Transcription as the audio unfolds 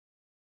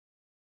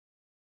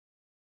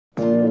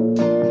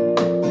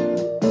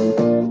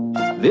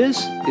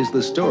This is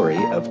the story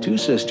of two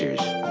sisters,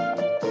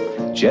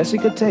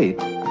 Jessica Tate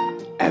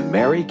and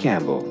Mary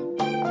Campbell.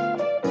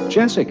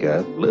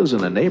 Jessica lives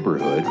in a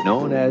neighborhood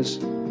known as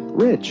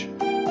Rich.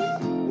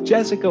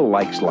 Jessica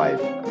likes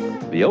life.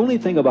 The only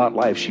thing about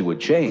life she would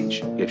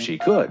change, if she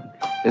could,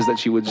 is that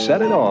she would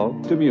set it all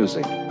to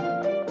music.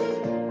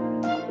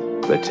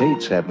 The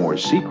Tates have more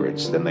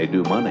secrets than they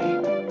do money.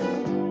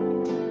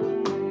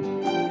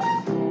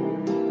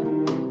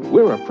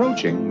 We're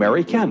approaching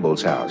Mary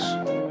Campbell's house.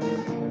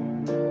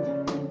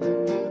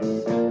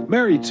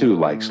 Mary, too,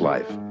 likes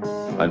life.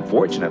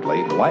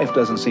 Unfortunately, life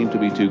doesn't seem to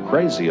be too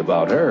crazy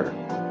about her.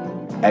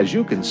 As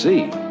you can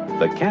see,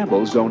 the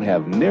Campbells don't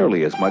have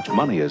nearly as much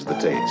money as the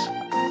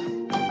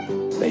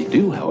Tates. They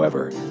do,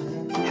 however,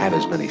 have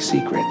as many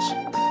secrets.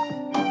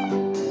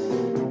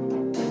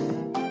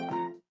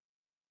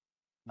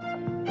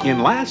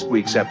 In last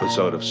week's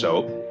episode of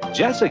Soap,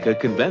 Jessica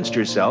convinced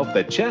herself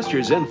that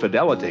Chester's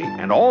infidelity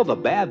and all the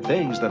bad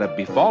things that have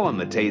befallen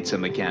the Tates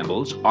and the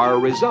Campbells are a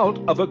result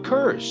of a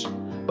curse.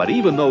 But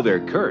even though they're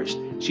cursed,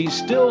 she's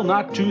still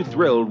not too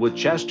thrilled with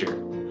Chester.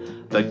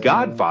 The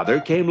godfather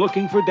came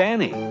looking for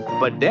Danny,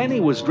 but Danny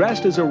was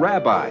dressed as a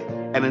rabbi,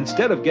 and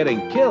instead of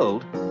getting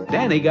killed,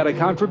 Danny got a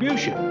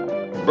contribution.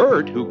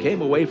 Bert, who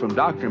came away from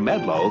Dr.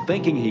 Medlow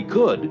thinking he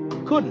couldn't,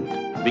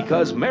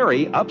 because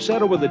Mary,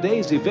 upset over the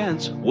day's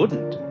events,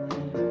 wouldn't.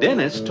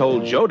 Dennis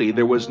told Jody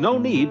there was no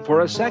need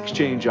for a sex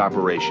change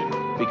operation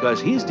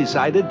because he's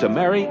decided to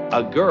marry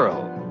a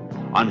girl.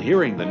 On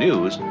hearing the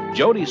news,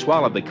 Jody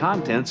swallowed the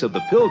contents of the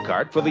pill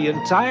cart for the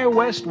entire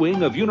West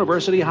Wing of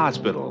University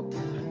Hospital.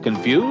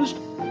 Confused?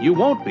 You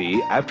won't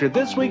be after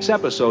this week's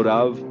episode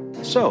of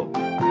Soap.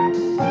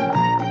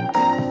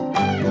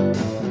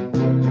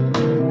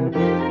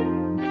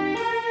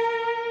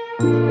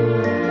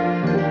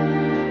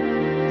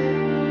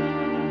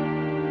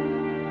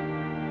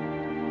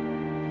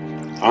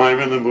 I'm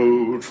in the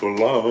mood for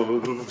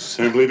love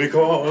simply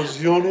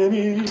because you're near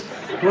me.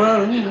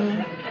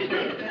 Well,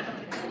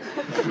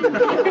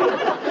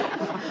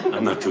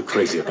 I'm not too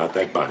crazy about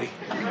that body.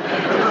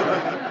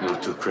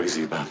 Not too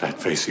crazy about that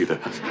face either.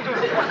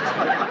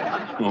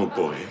 Oh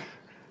boy,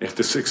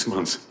 after 6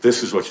 months,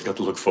 this is what you got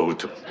to look forward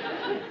to.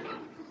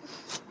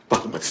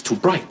 But it's too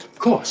bright, of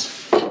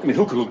course. I mean,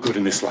 who could look good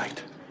in this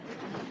light?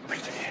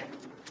 Right there.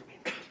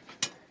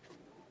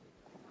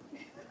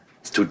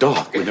 It's too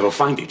dark. We never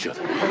find each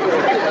other.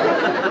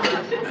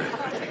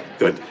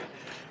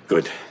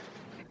 Good.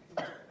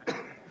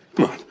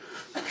 Come on.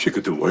 She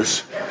could do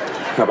worse.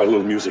 How about a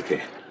little music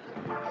here?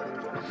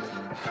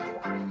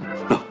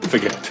 No,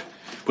 forget it.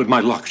 With my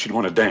luck, she'd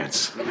want to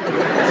dance.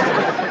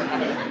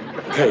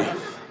 Okay.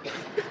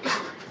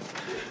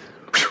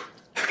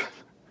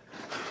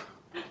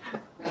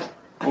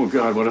 Oh,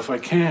 God, what if I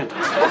can't?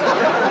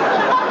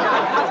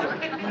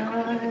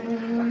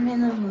 I'm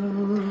in the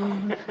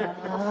mood for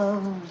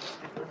love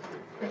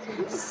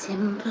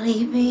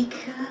simply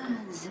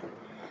because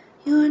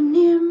you're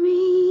near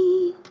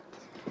me,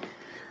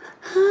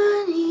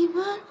 honey,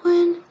 but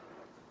when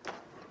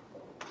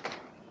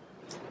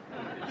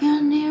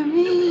you're near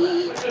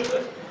me,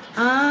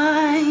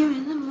 I'm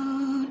in the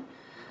mood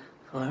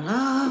for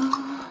love.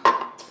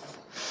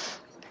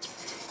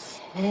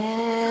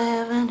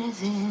 Heaven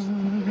is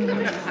in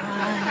the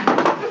eye,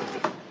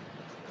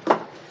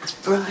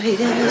 bright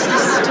as the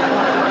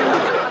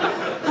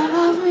star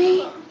above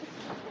me.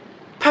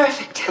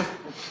 Perfect.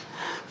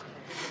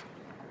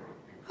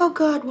 Oh,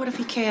 God, what if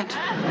he can't?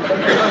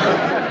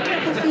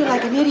 I feel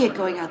like an idiot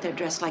going out there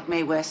dressed like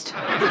Mae West.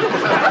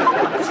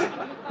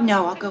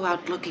 No, I'll go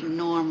out looking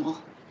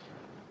normal.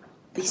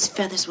 These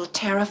feathers will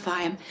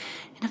terrify him,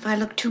 and if I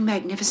look too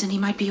magnificent, he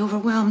might be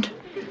overwhelmed.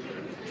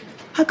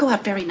 I'll go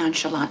out very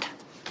nonchalant,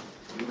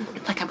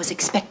 like I was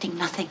expecting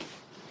nothing.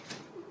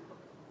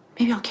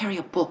 Maybe I'll carry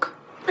a book.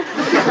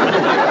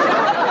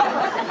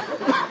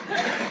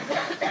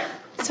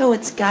 So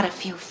it's got a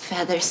few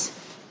feathers.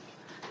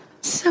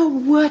 So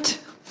what?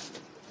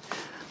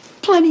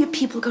 Plenty of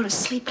people go to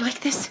sleep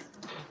like this.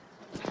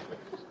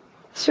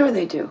 Sure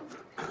they do.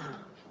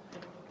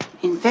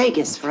 In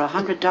Vegas for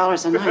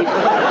 $100 a night.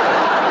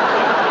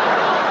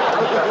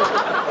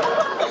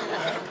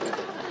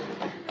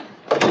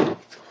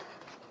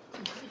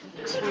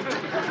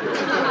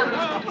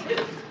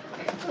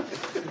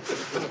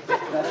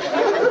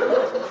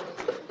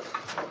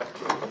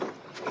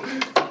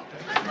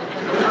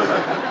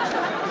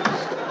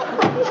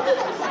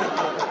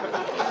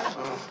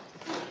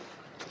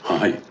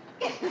 Hi.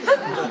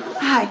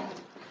 Hi.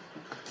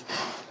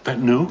 That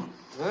new?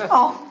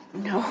 Oh,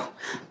 no.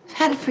 I've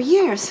had it for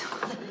years.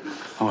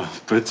 Oh,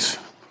 but it's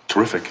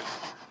terrific.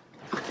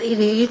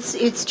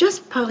 It's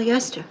just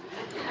polyester.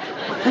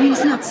 I mean,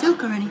 it's not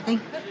silk or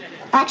anything.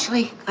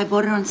 Actually, I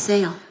bought it on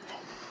sale.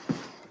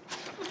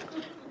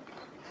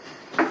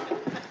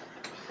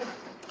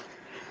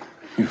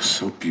 You're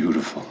so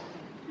beautiful.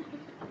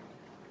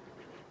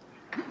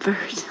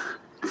 Bert.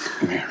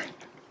 Mary.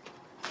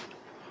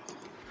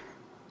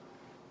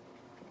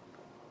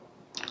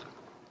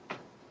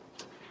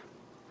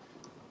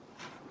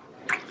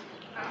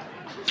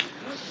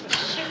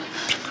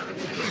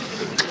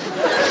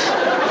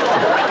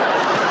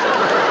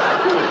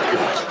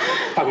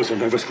 a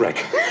nervous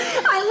wreck.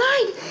 I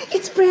lied.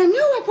 It's brand new.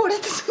 I bought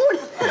it this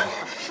morning.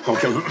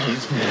 Okay.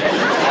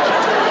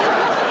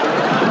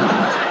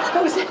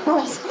 What was that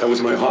noise? That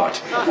was my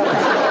heart.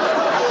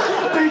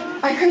 Bert,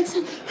 I heard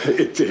something.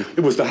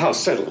 It was the house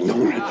settling.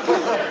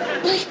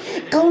 Wait,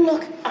 go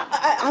look.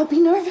 I'll be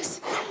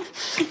nervous.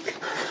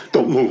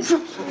 Don't move.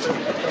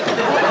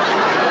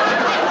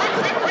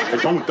 Hey,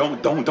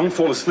 don't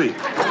fall asleep.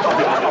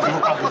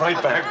 I'll be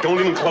right back. Don't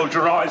even close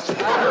your eyes.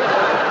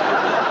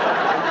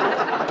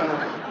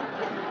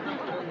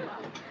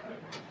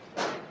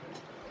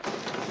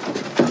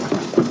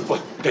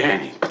 What,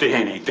 Danny,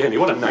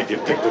 what a night you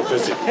picked to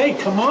visit. Hey,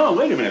 come on,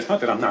 wait a minute. It's not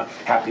that I'm not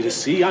happy to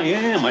see you. I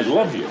am. I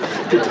love you.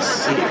 Good to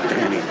see you,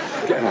 Danny.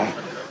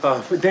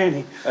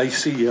 Danny, you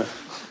see, your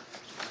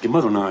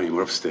mother and I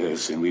were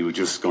upstairs, and we were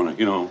just gonna,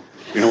 you know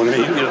what I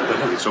mean?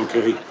 It's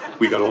okay.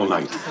 We got all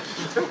night.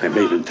 I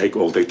may even take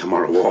all day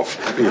tomorrow off.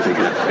 What are you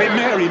thinking? Hey,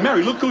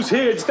 Mary, look who's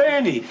here. It's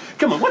Danny.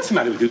 Come on, what's the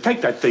matter with you?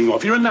 Take that thing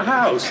off. You're in the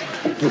house.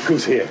 Look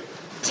who's here.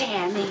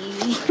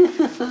 Danny.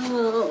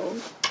 Oh,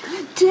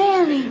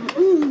 Danny.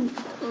 You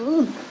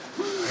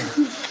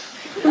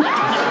look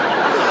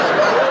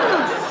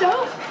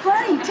so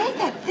funny. Take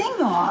that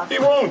thing off. He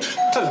won't.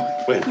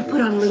 Wait. You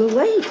put on a little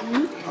weight.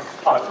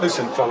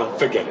 Listen, fella,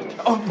 forget it.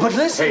 Oh, but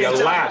listen. Hey,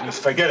 Aladdin,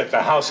 forget it.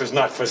 The house is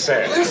not for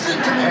sale. Listen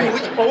to me. Hey,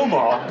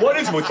 Omar, what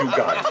is it with you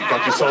guys? You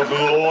got yourself a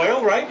little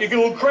oil, right? You get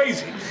a little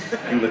crazy. You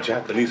and the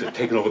Japanese are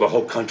taking over the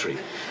whole country.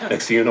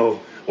 Next thing you know,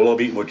 we'll all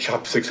be eating with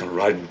chopsticks and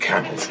riding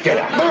camels. Get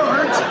out.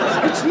 Bert,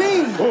 it's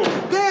me. Who?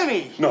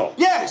 Danny. No.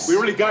 Yes. We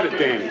already got it,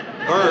 Danny.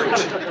 Bert.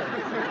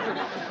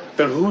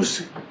 Then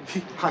who's...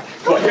 Hi.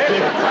 What, Danny?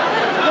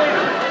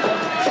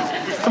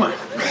 Come on.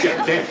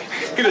 Yeah, Danny.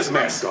 Get his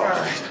mask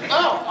off.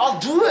 Oh, I'll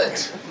do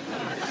it.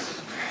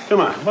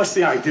 Come on. What's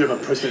the idea of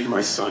impersonating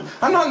my son?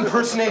 I'm not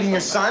impersonating your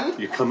son.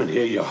 You come in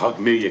here, you hug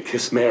me, you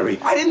kiss Mary.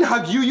 I didn't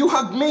hug you. You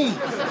hugged me.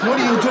 What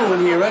are you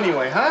doing here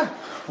anyway, huh?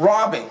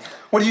 Robbing.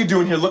 What are you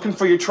doing here? Looking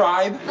for your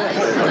tribe?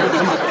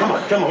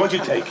 Come on. What'd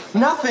you take?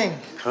 Nothing.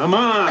 Come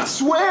on. I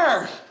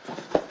swear.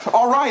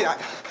 All right.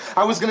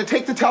 I was going to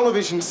take the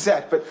television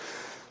set,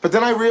 but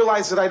then I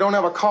realized that I don't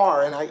have a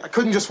car, and I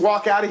couldn't just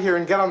walk out of here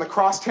and get on the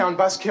crosstown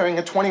bus carrying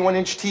a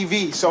 21-inch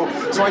TV, so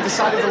I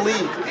decided to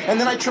leave. And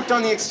then I tripped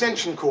on the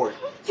extension cord.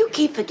 You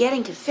keep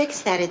forgetting to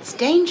fix that. It's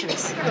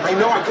dangerous. I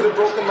know I could have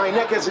broken my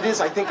neck. As it is,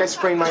 I think I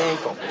sprained my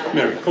ankle.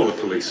 Mary, call the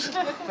police.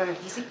 Bert,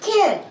 he's a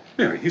kid.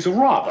 Mary, he's a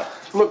robber.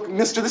 Look,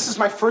 mister, this is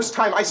my first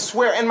time, I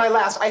swear, and my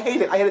last. I hate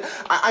it.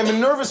 I'm a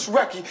nervous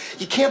wreck.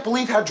 You can't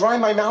believe how dry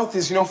my mouth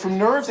is, from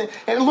nerves.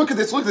 And look at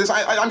this.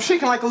 I'm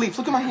shaking like a leaf.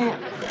 Look at my hand.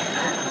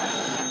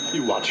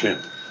 You watch him.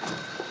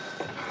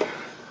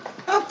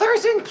 A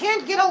person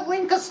can't get a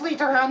wink of sleep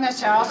around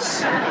this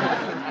house.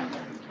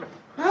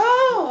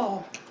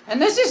 Oh, and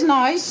this is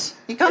nice.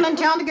 You come in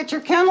town to get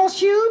your kennel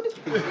shoed?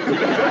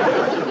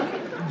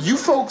 You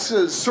folks,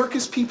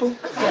 circus people?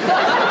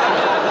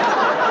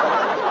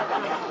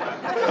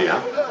 Yeah?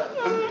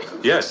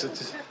 Yes,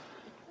 it's...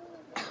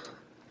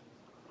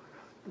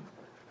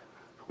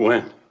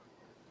 When?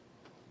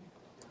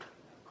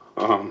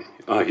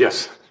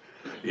 Yes.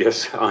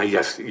 Yes,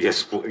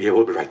 yeah,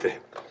 we'll be right there.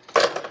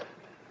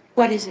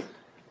 What is it?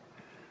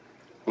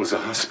 It was a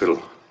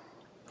hospital.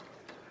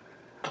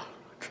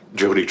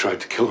 Jody tried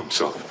to kill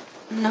himself.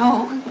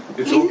 No.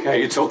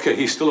 It's okay.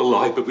 He's still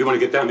alive, but we want to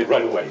get down there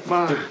right away.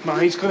 Ma,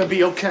 he's gonna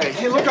be okay.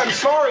 Hey, look, I'm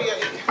sorry.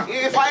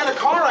 If I had a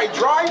car, I'd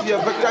drive you,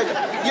 but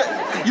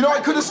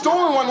I could have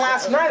stolen one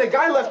last night. A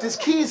guy left his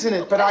keys in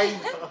it, but I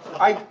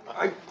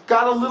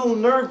got a little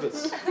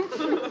nervous.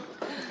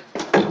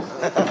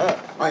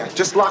 All right,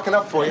 just locking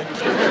up for you.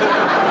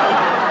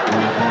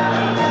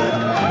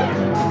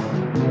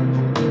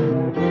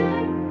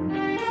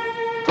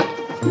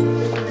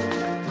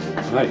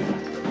 Hi.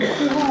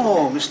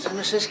 Oh, Mr. and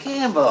Mrs.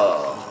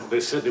 Campbell.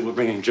 They said they were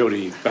bringing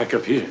Jody back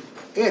up here.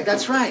 Yeah,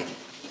 that's right.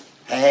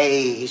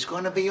 Hey, he's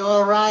going to be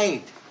all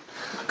right.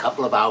 A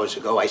couple of hours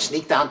ago, I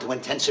sneaked down to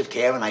intensive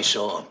care and I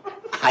saw him.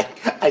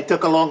 I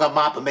took along a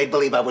mop and made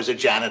believe I was a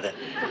janitor.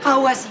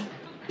 How was he?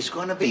 He's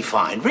going to be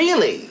fine,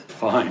 really.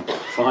 Fine.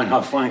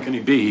 How fine can he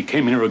be? He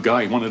came in here a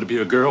guy, he wanted to be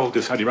a girl,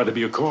 decided he'd rather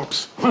be a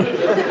corpse.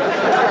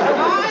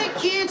 I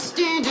can't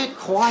stand it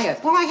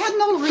quiet. Well, I had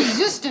no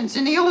resistance.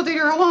 In the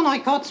elevator alone, I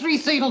caught 3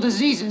 fatal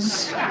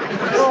diseases.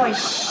 Boy,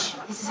 shh.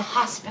 This is a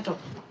hospital.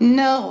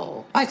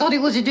 No, I thought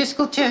it was a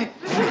discotheque.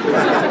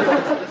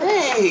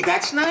 Hey,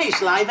 that's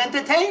nice. Live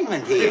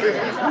entertainment here.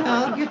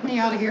 Oh, get me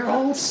out of here.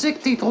 Old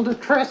sick people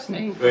depress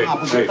me. Hey.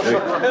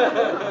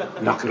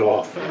 Knock it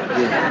off.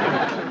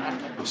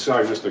 I'm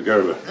sorry, Mr.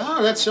 Gerber.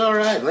 No, that's all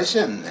right.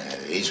 Listen,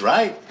 he's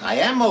right. I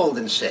am old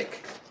and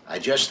sick. I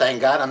just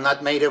thank God I'm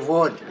not made of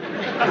wood.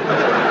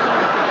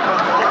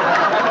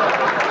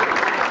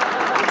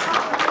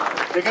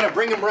 They're gonna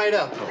bring him right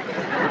up.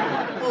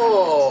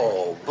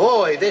 Oh,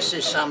 boy, this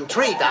is some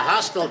treat. A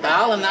hostile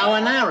doll and now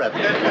an Arab.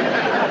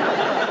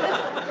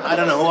 I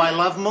don't know who I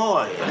love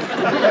more.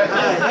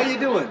 Hi, how you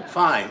doing?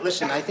 Fine.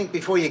 Listen, I think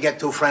before you get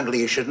too friendly,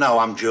 you should know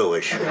I'm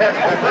Jewish.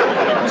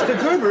 Mr.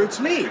 Gerber,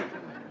 it's me.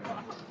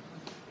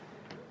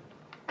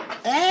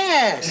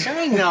 Yes,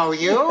 I know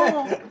you.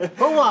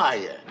 Who are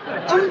you?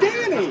 I'm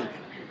Danny.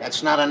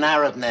 That's not an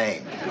Arab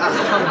name.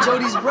 I'm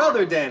Jody's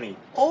brother, Danny.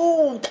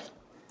 Oh,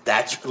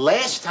 that's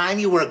last time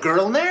you were a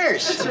girl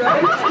nurse. That's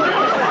right.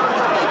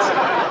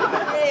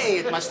 Hey,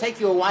 it must take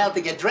you a while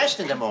to get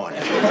dressed in the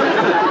morning.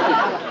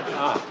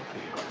 Hi,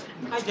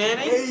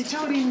 Danny. Hey,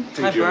 Jody.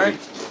 Hi, Bert.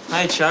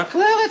 Hi, Chuck.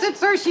 Well, if at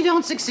first you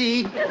don't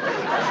succeed.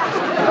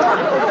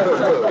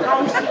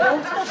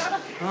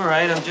 All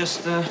right, I'm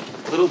just a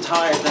little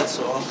tired, that's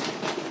all.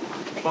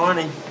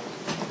 Barney,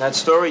 that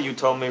story you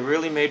told me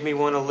really made me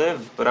want to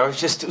live, but I was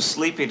just too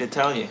sleepy to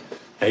tell you.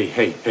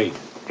 Hey,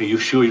 are you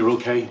sure you're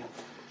okay?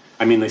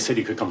 I mean, they said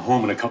you could come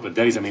home in a couple of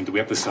days. I mean, do we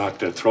have to start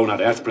throwing out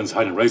aspirins,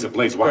 hiding razor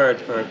blades?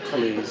 What? Bert,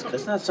 please.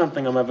 That's not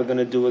something I'm ever going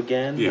to do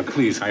again. Yeah,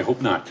 please, I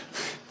hope not.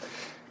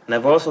 And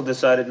I've also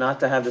decided not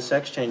to have the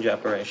sex change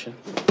operation.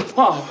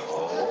 Oh,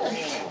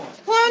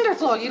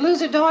 Wonderful. You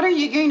lose a daughter,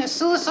 you gain a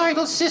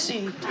suicidal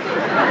sissy.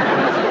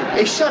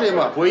 hey, shut him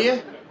up, will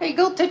you? Hey,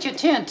 go pitch a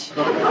tent.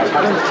 We're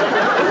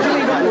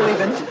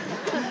leaving.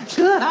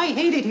 Good, I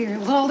hate it here.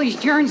 With all these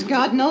germs,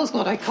 God knows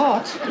what I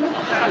caught.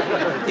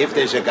 If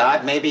there's a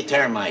God, maybe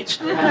termites.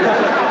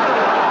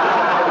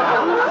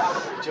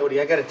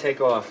 Jody, I got to take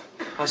off.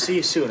 I'll see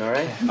you soon, all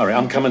right? All right,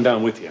 I'm coming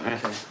down with you. Huh?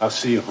 Okay. I'll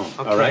see you home,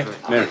 Okay, all right?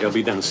 Bert. Mary, I'll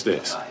be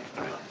downstairs. All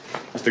right.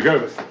 Mr.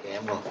 Gerber. Yeah,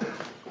 well,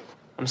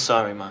 I'm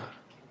sorry, Ma.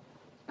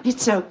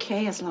 It's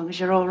okay as long as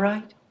you're all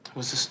right. It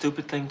was a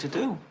stupid thing to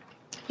do.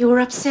 You were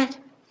upset?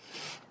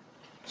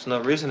 There's no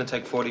reason to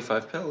take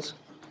 45 pills.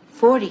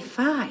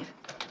 45?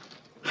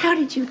 How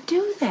did you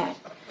do that?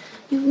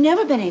 You've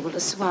never been able to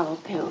swallow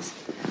pills.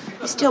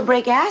 You still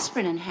break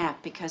aspirin in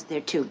half because they're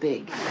too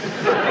big.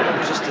 It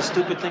was just a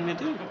stupid thing to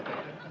do.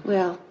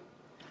 Well,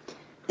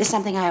 there's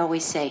something I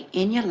always say.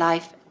 In your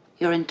life,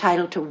 you're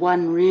entitled to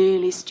one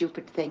really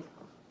stupid thing.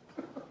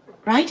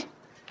 Right?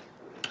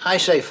 I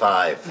say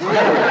 5.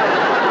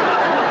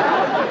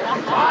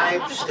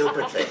 5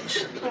 stupid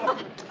things.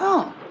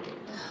 Oh.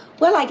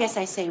 Well, I guess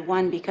I say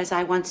 1 because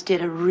I once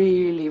did a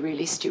really,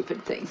 really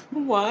stupid thing.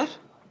 What?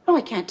 Oh,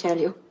 I can't tell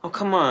you. Oh,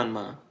 come on,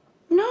 Ma.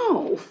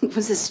 No, it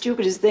was the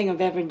stupidest thing I've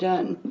ever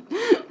done.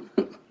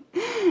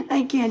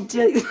 I can't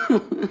tell you.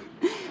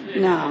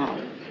 No,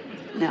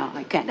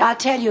 I can't. I'll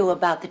tell you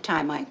about the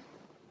time I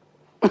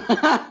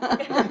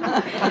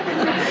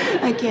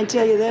can't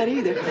tell you that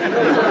either.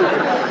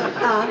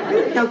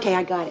 Okay,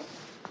 I got it.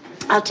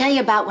 I'll tell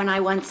you about when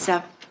I once.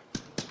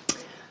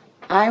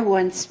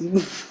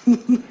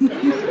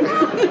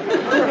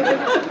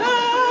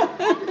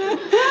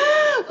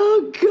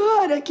 Oh,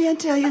 God, I can't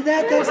tell you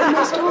that. That's the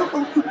most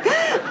awful.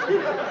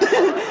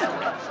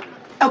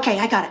 Okay,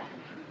 I got it.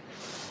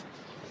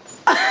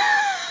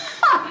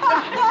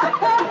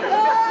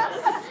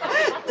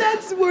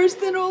 That's worse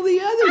than all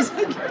the others.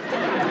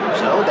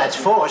 So that's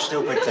 4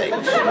 stupid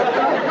things.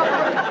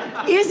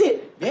 Is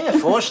it? Yeah,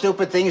 4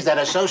 stupid things that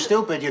are so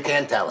stupid you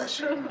can't tell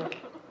us.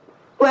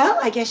 Well,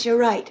 I guess you're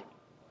right.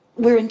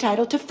 We're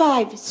entitled to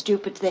 5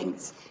 stupid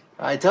things.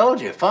 I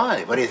told you,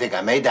 5. What do you think, I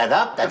made that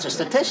up? That's a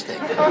statistic.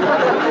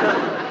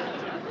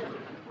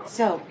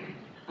 So,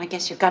 I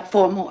guess you've got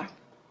 4 more.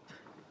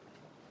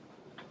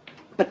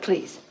 But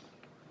please,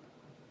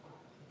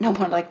 no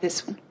more like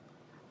this one.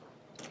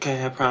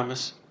 Okay, I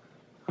promise.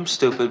 I'm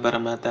stupid, but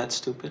I'm not that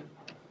stupid.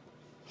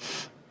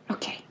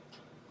 Okay.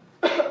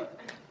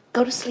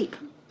 Go to sleep.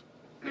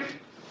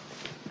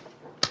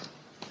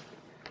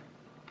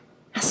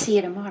 I'll see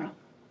you tomorrow.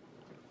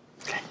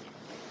 Okay.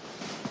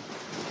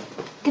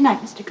 Good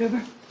night, Mr.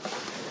 Gerber.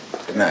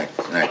 Good night,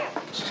 good night.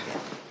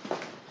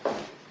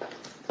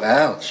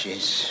 Well,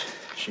 she's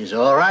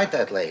all right,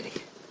 that lady.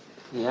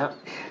 Yeah.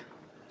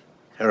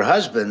 Her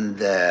husband,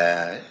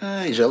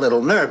 he's a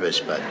little nervous,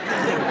 but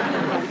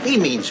he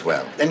means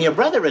well. And your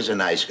brother is a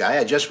nice guy.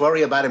 I just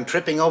worry about him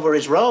tripping over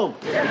his robe.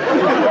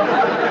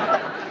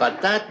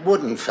 But that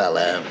wooden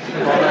fella,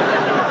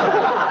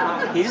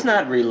 He's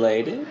not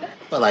related.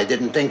 well, I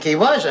didn't think he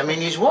was. I mean,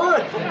 he's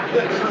wood.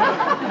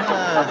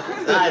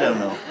 I don't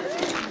know.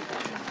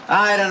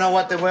 I don't know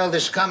what the world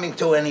is coming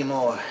to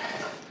anymore.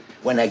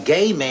 When a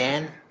gay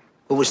man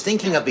who was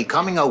thinking of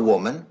becoming a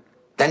woman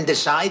then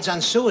decides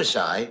on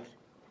suicide,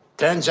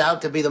 turns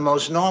out to be the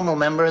most normal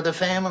member of the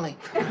family.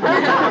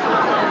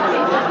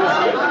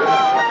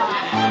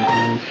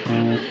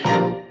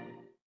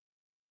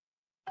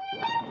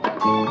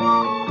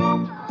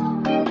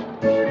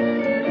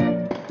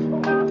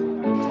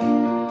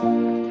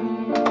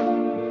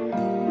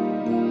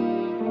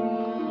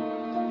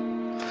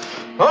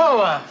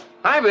 Oh,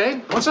 hi,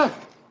 babe. What's up?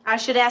 I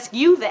should ask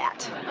you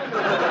that.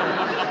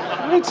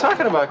 What are you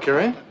talking about,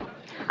 Karen?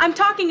 I'm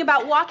talking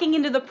about walking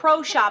into the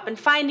pro shop and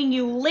finding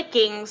you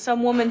licking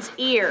some woman's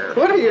ear.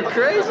 What, are you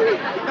crazy?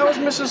 That was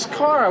Mrs.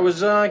 Carr. I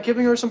was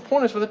giving her some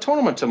pointers for the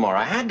tournament tomorrow.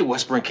 I had to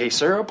whisper in case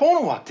her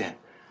opponent walked in.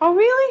 Oh,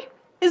 really?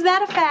 Is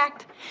that a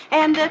fact?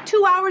 And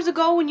 2 hours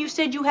ago when you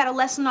said you had a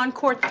lesson on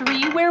court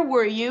 3, where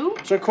were you?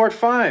 It's on court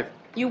 5.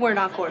 You weren't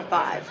on court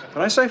 5.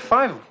 When I say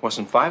 5, it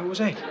wasn't 5, it was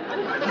 8.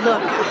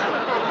 Look,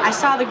 I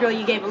saw the girl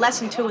you gave a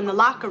lesson to in the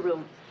locker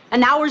room.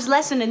 An hour's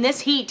lesson in this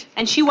heat,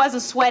 and she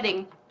wasn't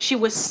sweating. She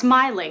was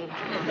smiling.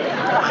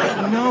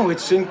 I know,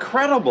 it's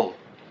incredible.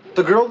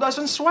 The girl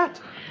doesn't sweat.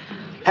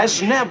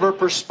 Has never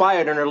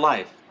perspired in her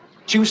life.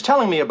 She was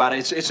telling me about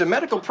it. It's a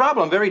medical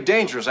problem, very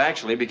dangerous,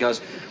 actually, because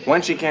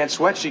when she can't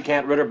sweat, she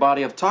can't rid her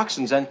body of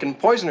toxins and can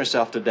poison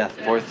herself to death,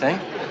 poor thing.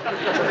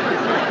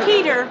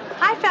 Peter,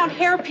 I found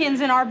hairpins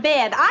in our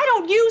bed. I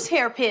don't use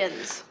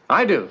hairpins.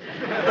 I do.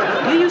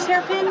 You use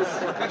hairpins?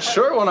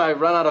 Sure, when I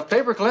run out of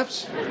paper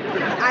clips.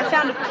 I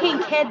found a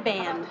pink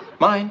headband.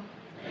 Mine.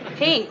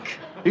 Pink.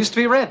 Used to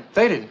be red,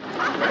 faded.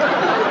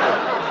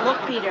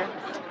 Look, Peter,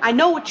 I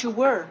know what you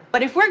were,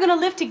 but if we're gonna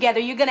live together,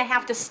 you're gonna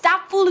have to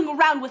stop fooling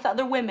around with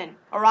other women,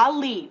 or I'll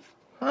leave.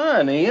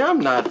 Honey, I'm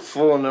not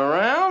fooling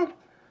around.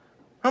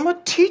 I'm a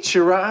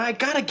teacher. I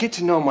gotta get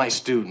to know my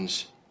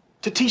students.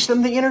 To teach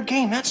them the inner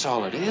game, that's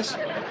all it is.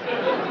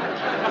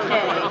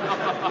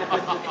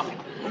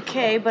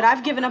 Okay, but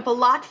I've given up a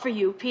lot for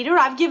you, Peter.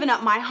 I've given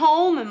up my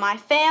home and my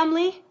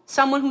family,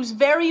 someone who's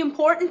very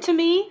important to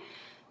me.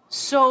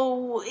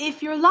 So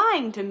if you're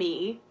lying to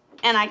me,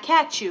 and I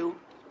catch you,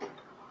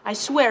 I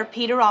swear,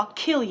 Peter, I'll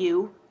kill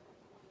you.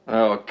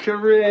 Oh,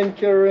 Corinne.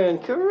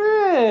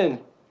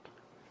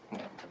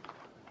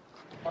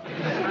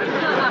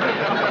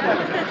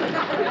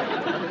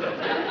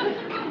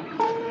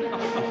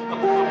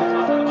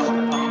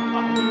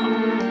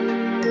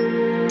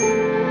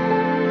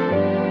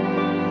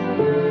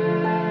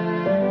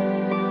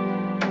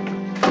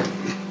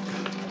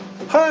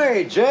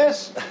 Hi,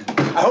 Jess.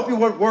 I hope you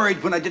weren't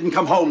worried when I didn't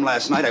come home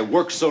last night. I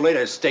worked so late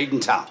I stayed in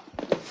town.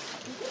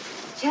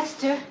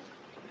 Chester,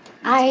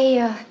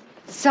 I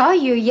saw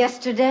you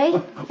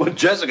yesterday. Well,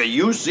 Jessica,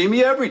 you see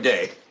me every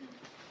day.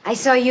 I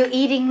saw you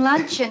eating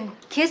lunch and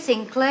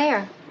kissing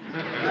Claire.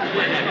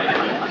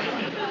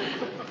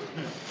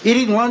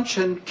 Eating lunch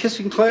and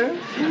kissing Claire?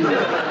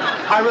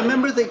 I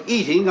remember the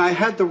eating. I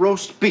had the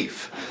roast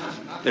beef.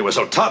 It was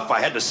so tough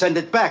I had to send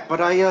it back, but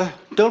I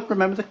don't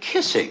remember the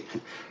kissing.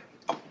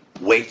 Oh,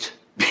 wait.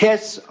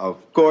 Yes, of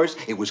course.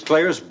 It was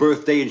Claire's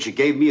birthday, and she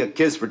gave me a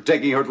kiss for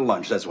taking her to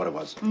lunch. That's what it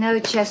was. No,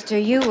 Chester,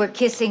 you were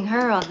kissing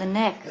her on the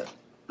neck.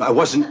 I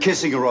wasn't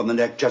kissing her on the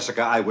neck,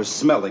 Jessica. I was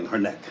smelling her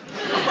neck.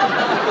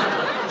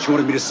 She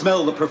wanted me to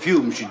smell the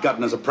perfume she'd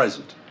gotten as a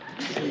present.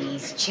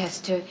 Please,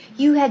 Chester,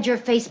 you had your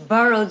face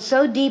burrowed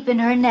so deep in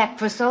her neck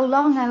for so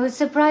long, I was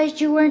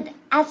surprised you weren't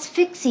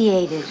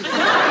asphyxiated.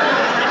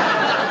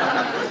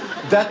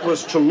 That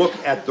was to look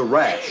at the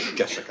rash,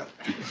 Jessica.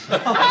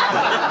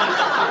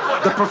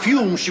 The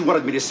perfume she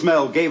wanted me to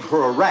smell gave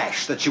her a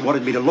rash that she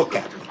wanted me to look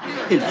at.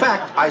 In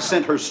fact, I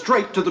sent her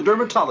straight to the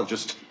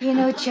dermatologist. You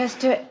know,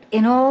 Chester,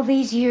 in all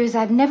these years,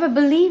 I've never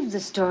believed the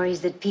stories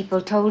that people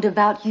told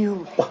about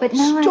you. But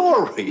now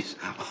stories?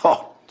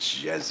 Oh,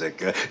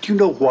 Jessica, do you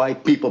know why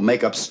people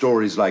make up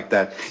stories like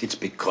that? It's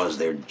because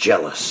they're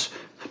jealous.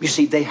 You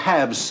see, they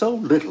have so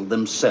little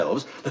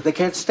themselves that they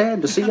can't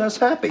stand to see us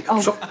happy.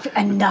 Oh,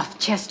 enough,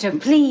 Chester,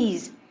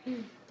 please.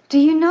 Do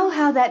you know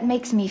how that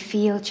makes me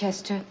feel,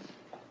 Chester?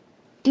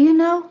 Do you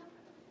know?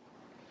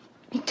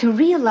 To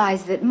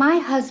realize that my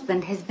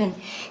husband has been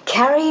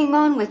carrying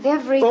on with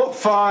every... Oh,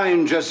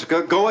 fine,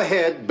 Jessica. Go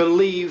ahead.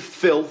 Believe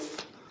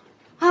filth.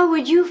 How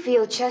would you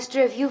feel, Chester,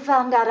 if you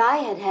found out I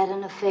had had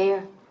an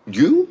affair?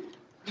 You?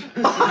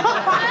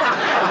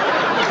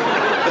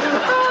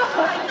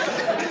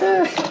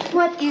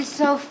 What is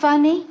so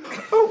funny?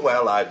 Oh,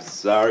 well, I'm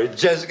sorry,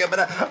 Jessica,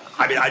 but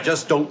I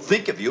just don't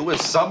think of you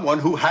as someone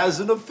who has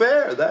an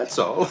affair, that's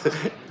all.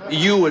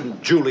 You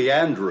and Julie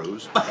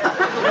Andrews.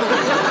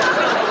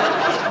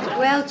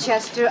 Well,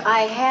 Chester,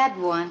 I had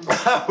one.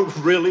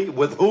 Really?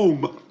 With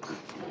whom?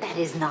 That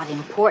is not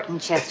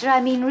important, Chester. I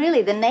mean,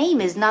 really, the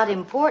name is not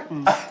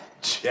important.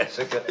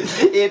 Jessica,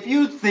 if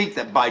you think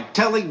that by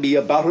telling me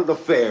about an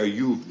affair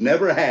you've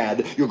never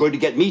had, you're going to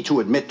get me to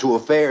admit to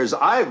affairs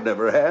I've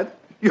never had,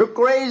 you're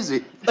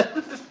crazy.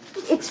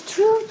 It's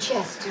true,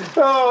 Chester.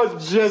 Oh,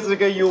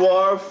 Jessica, you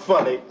are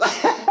funny.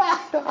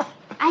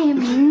 I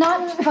am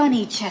not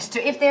funny, Chester.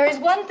 If there is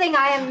one thing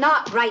I am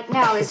not right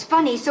now, is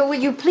funny, so will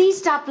you please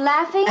stop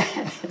laughing?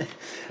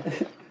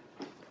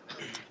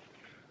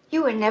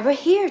 You were never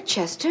here,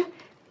 Chester.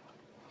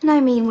 And I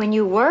mean, when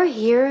you were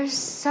here,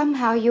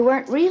 somehow you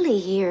weren't really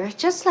here,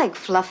 just like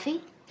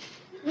Fluffy.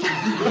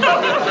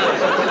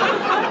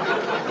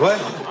 What?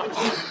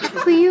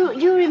 Well,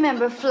 you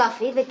remember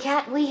Fluffy, the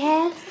cat we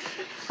had?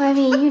 I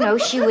mean, you know,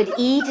 she would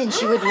eat and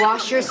she would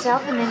wash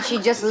herself and then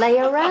she'd just lay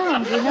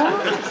around, you know?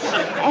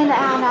 And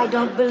I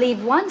don't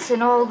believe once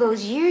in all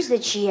those years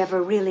that she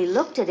ever really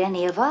looked at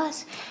any of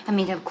us. I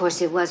mean, of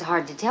course, it was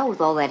hard to tell with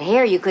all that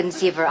hair. You couldn't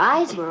see if her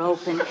eyes were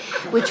open,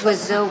 which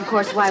was, of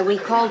course, why we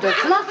called her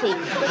Fluffy.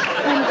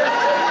 And,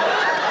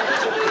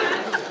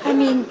 I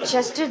mean,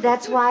 Chester,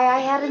 that's why I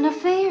had an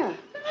affair.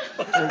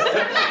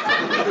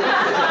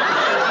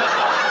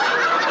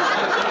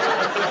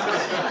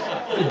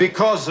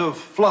 Because of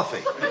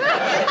Fluffy.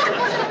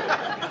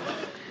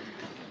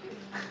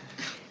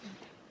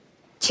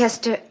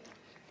 Chester,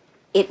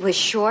 it was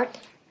short.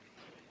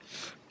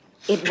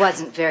 It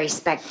wasn't very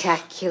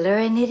spectacular,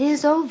 and it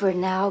is over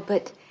now,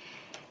 but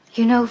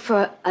You know,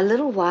 for a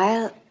little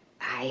while,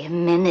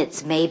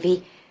 minutes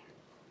maybe,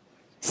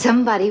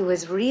 somebody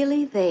was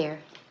really there.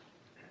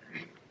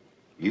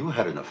 You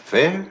had an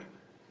affair?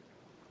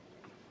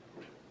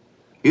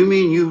 You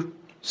mean you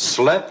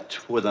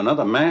slept with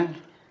another man?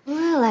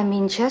 Well, I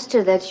mean,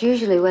 Chester, that's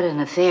usually what an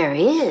affair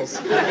is.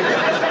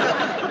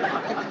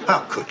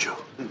 How could you?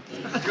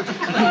 How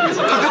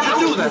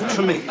could you do that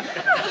to me?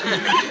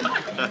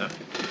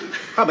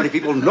 How many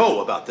people know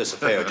about this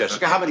affair,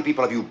 Jessica? How many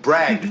people have you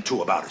bragged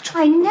to about it?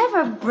 I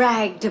never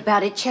bragged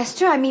about it,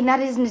 Chester. I mean, that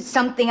isn't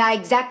something I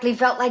exactly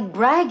felt like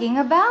bragging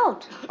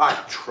about. I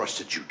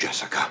trusted you,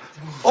 Jessica.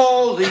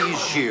 All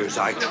these years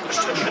I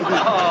trusted you.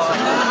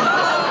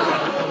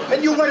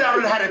 And you went out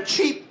and had a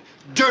cheap,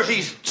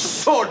 dirty,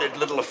 sordid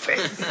little affair.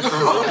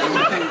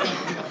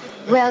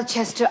 Well,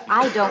 Chester,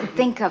 I don't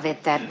think of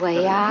it that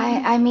way.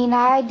 I mean,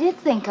 I did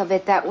think of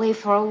it that way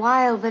for a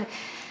while, but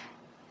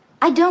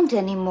I don't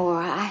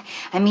anymore.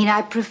 I mean,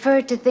 I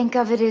prefer to think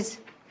of it as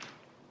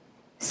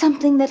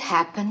something that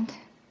happened.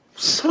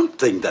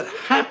 Something that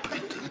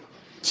happened?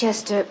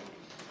 Chester,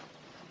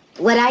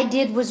 what I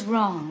did was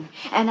wrong,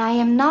 and I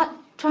am not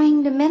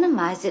trying to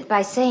minimize it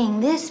by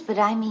saying this, but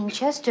I mean,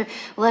 Chester,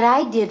 what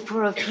I did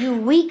for a few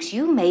weeks,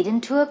 you made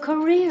into a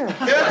career.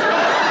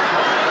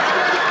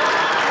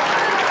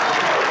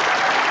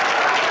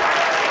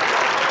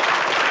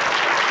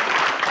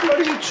 What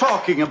are you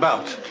talking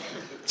about?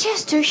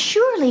 Chester,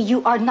 surely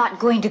you are not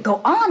going to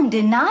go on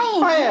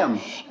denying. I am.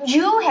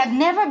 You have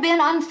never been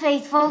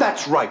unfaithful.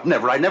 That's right,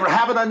 never. I never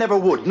have and I never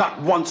would. Not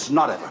once,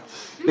 not ever.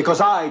 Because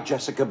I,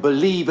 Jessica,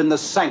 believe in the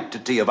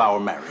sanctity of our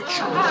marriage.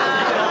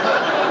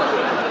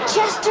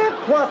 Chester?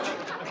 What?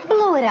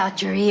 Blow it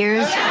out your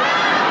ears.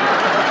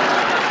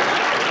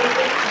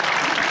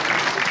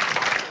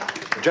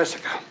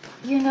 Jessica.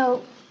 You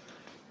know,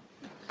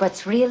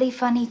 what's really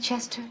funny,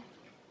 Chester?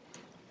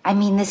 I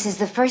mean, this is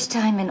the first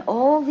time in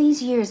all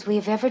these years we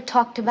have ever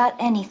talked about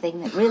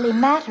anything that really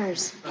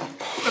matters.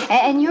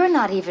 And you're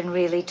not even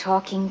really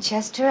talking,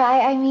 Chester.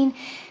 I mean,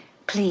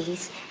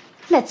 please,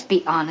 let's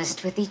be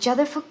honest with each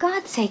other, for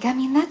God's sake. I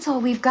mean, that's all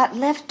we've got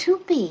left to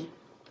be.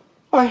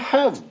 I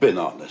have been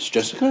honest,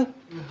 Jessica.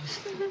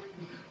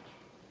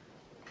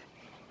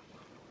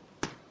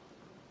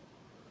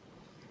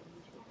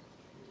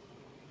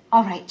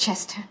 All right,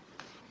 Chester.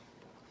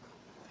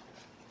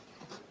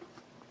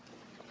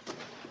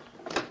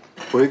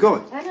 Where are you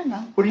going? I don't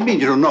know. What do you mean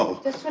you don't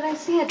know? Just what I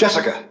said.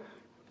 Jessica,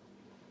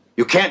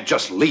 you can't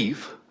just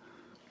leave.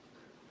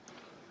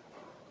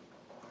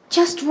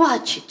 Just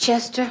watch,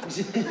 Chester.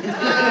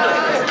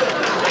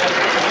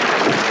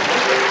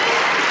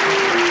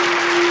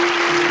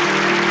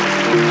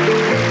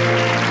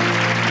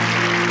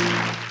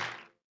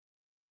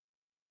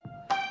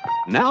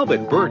 Now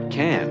that Bert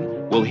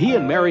can, will he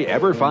and Mary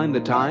ever find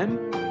the time?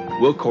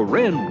 Will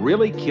Corinne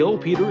really kill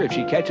Peter if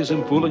she catches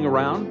him fooling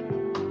around?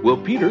 Will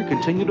Peter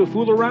continue to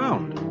fool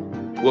around?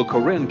 Will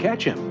Corinne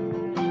catch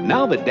him?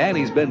 Now that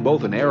Danny's been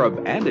both an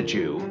Arab and a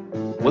Jew,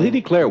 will he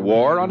declare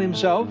war on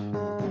himself?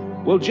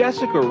 Will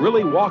Jessica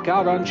really walk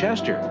out on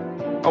Chester?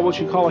 Or will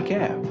she call a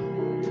cab?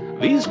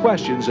 These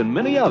questions and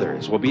many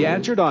others will be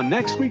answered on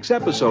next week's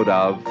episode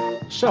of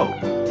Soap.